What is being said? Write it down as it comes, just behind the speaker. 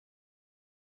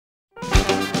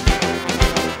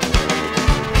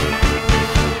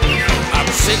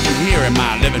here in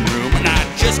my living room, and I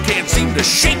just can't seem to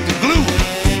shake the glue.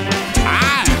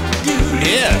 I'm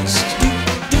pissed.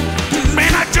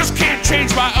 Man, I just can't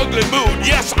change my ugly mood.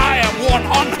 Yes, I am one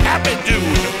unhappy dude.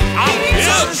 I'm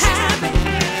pissed.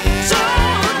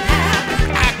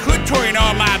 I could turn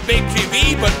on my big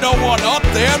TV, but no one up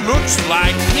there looks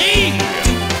like me.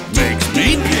 Makes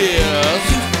me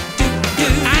pissed.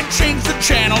 I change the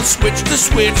channel, switch the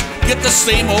switch, get the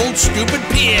same old stupid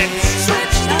pitch.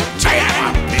 Switch the channel.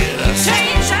 I'm pissed.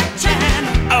 Change the channel.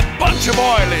 A bunch of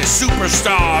oily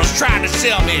superstars trying to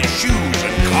sell me shoes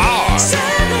and cars.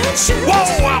 Selling shoes.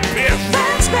 Whoa, I'm pissed.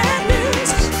 That's bad news.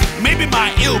 Maybe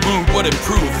my ill mood would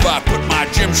improve if I put my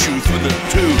gym shoe through the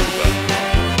tube.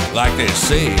 Like they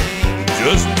say,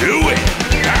 just do it.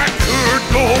 I could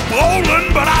go bowling,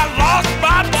 but I lost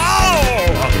my ball.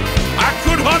 I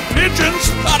could hunt pigeons,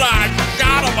 but I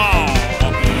shot them all.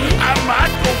 I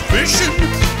might go fishing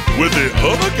with the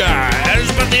other guys,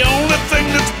 but the only thing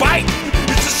that's biting is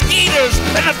the mosquitoes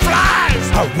and the flies.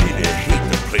 I really hate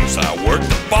the place I work.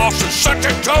 The boss is such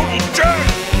a total jerk.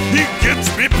 He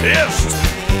gets me pissed.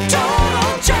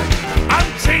 Total jerk. I'm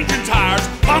changing tires,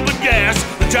 pumping gas.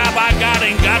 The job I got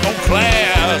ain't got no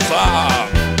class.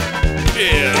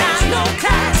 Yeah. Got no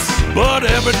class. But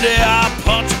every day I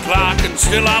punch a clock and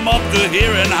still I'm up to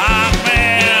here and high.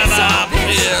 Man, I'm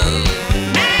pissed.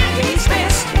 Man, he's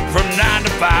pissed. From 9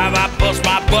 to 5 I bust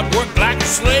my butt, work like a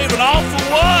slave, and all for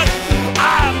what?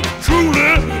 I'm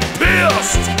truly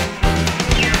pissed.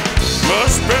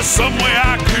 Must be some way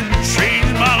I can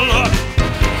change my luck.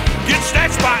 Get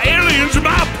snatched by aliens in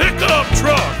my pickup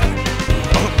truck.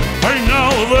 Hang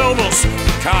out with Elvis,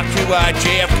 talk to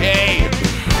JFK.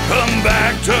 Come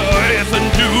back to Earth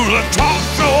and do the talk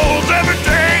shows every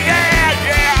day. Yeah,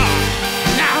 yeah.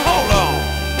 Now hold on.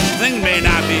 Things may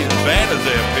not be as bad as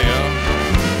they appear.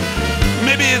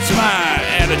 Maybe it's my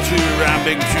attitude around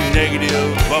being too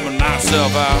negative, bumming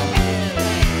myself out.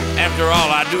 After all,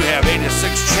 I do have 86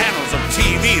 channels of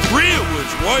TV, 3 of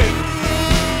which work.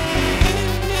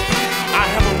 I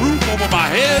have a roof over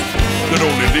my head that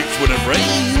only leaks when it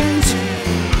rains.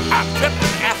 I kept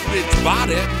an athlete's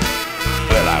body.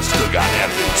 Well, I still got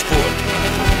athlete's foot.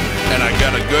 And I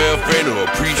got a girlfriend who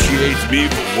appreciates me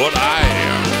for what I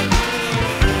am.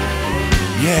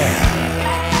 Yeah.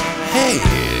 Hey.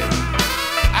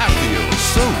 I feel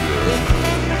so good.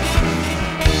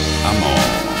 I'm on.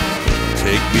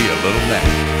 Take me a little nap.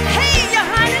 Hey, Your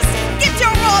Highness, get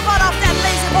your raw butt off that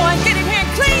lazy boy and get in here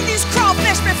and clean these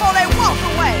crawfish before they walk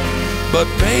away. But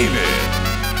baby,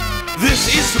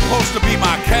 this is supposed to be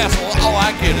my castle. All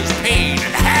I get is pain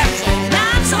and hassle.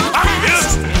 Not so I'm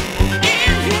fast.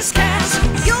 In his castle.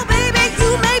 You, baby,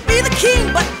 you may be the king,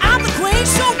 but I'm the queen,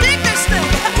 so dig this thing.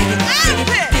 I'm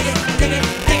pissed. Dig it.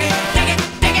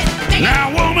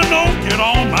 Now, woman, don't get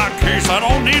on my case. I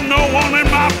don't need no one in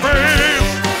my face.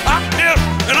 I'm pissed,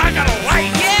 and I got a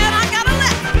light. Yeah, and I got a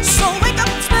left. So wake up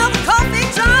and smell the coffee,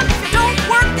 John. If it don't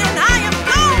work, then I am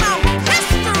gone. I'm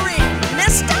history,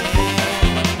 mister.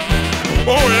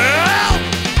 Oh, yeah?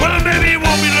 Well, maybe you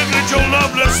won't be looking at your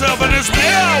lovely self in this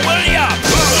mirror, will ya?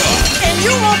 And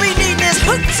you won't be needing this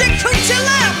hoochie-coochie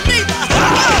lamp, neither.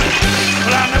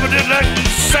 Well, I never did like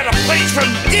set a place from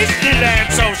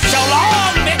Disneyland, so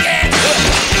long, Mickey.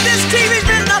 This TV's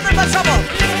been nothing but trouble.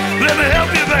 Let me help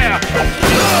you there.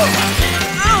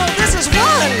 Oh, this is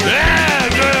fun. Yeah,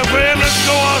 good. Well, let's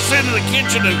go us into the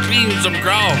kitchen and clean some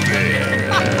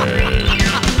crawfish.